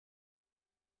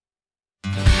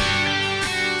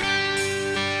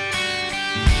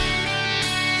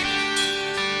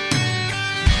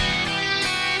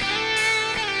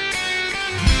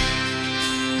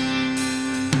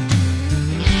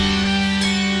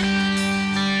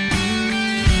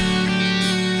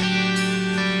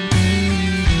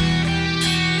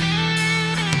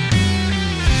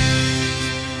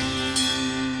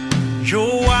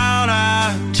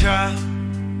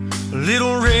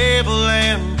little rebel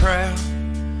and proud.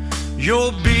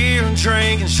 Your beer and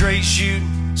drinking, straight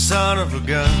shooting, son of a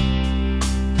gun.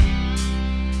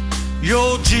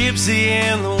 You're gypsy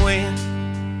in the wind,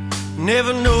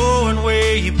 never knowing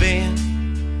where you've been.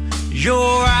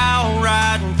 You're out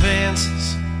riding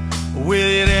fences, will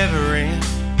it ever end?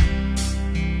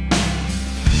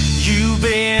 You've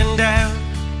been down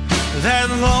that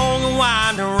long and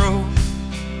winding road.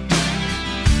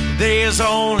 There's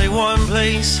only one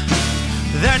place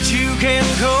that you can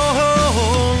go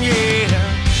home, yeah.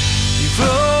 You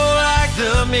flow like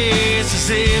the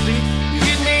Mississippi, you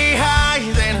get me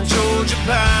higher than a Georgia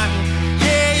pine.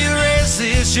 Yeah, your rest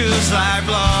is just like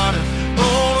blood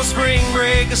on a spring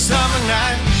break or summer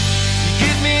night. You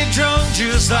get me drunk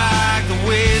just like the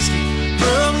whiskey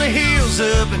from the hills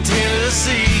up in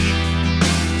Tennessee.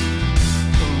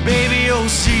 Baby,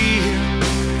 you'll see,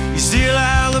 you're still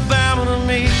Alabama to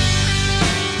me.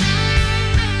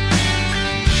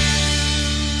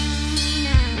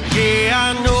 Yeah,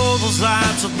 I know those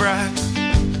lights are bright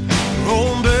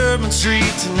on Bourbon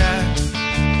Street tonight.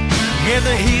 Yeah,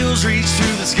 the hills reach to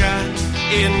the sky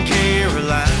in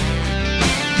Carolina.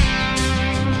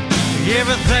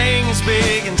 Everything is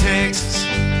big in Texas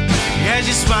as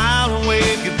you smile and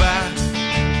wave goodbye,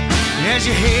 as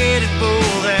you're headed for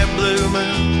that blue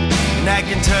moon in that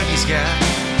Kentucky sky.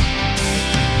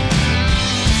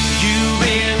 You've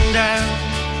been down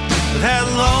that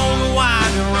long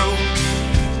winding road.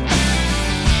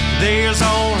 There's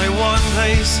only one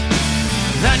place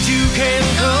that you can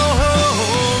go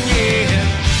home, yeah.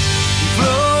 You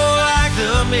flow like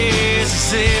the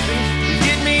Mississippi, you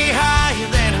get me higher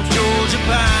than a Georgia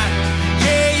pine.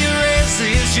 Yeah, your rest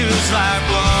is just like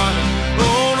water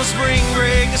on a spring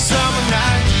break or summer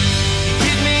night. You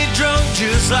get me drunk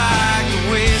just like the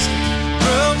whiskey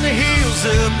from the hills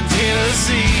up in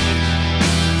Tennessee.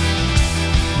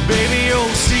 Baby,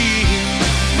 you'll see,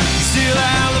 you're still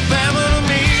Alabama to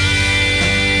me.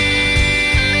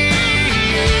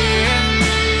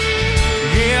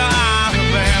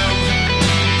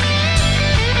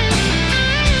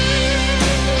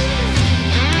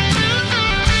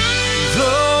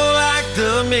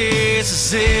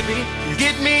 Mississippi, you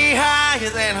get me higher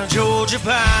than a Georgia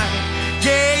pine.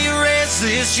 Yeah, your rest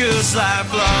is just like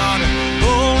Florida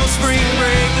on a spring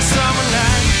break or summer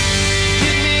night. You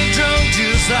get me drunk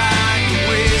just like the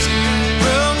whiskey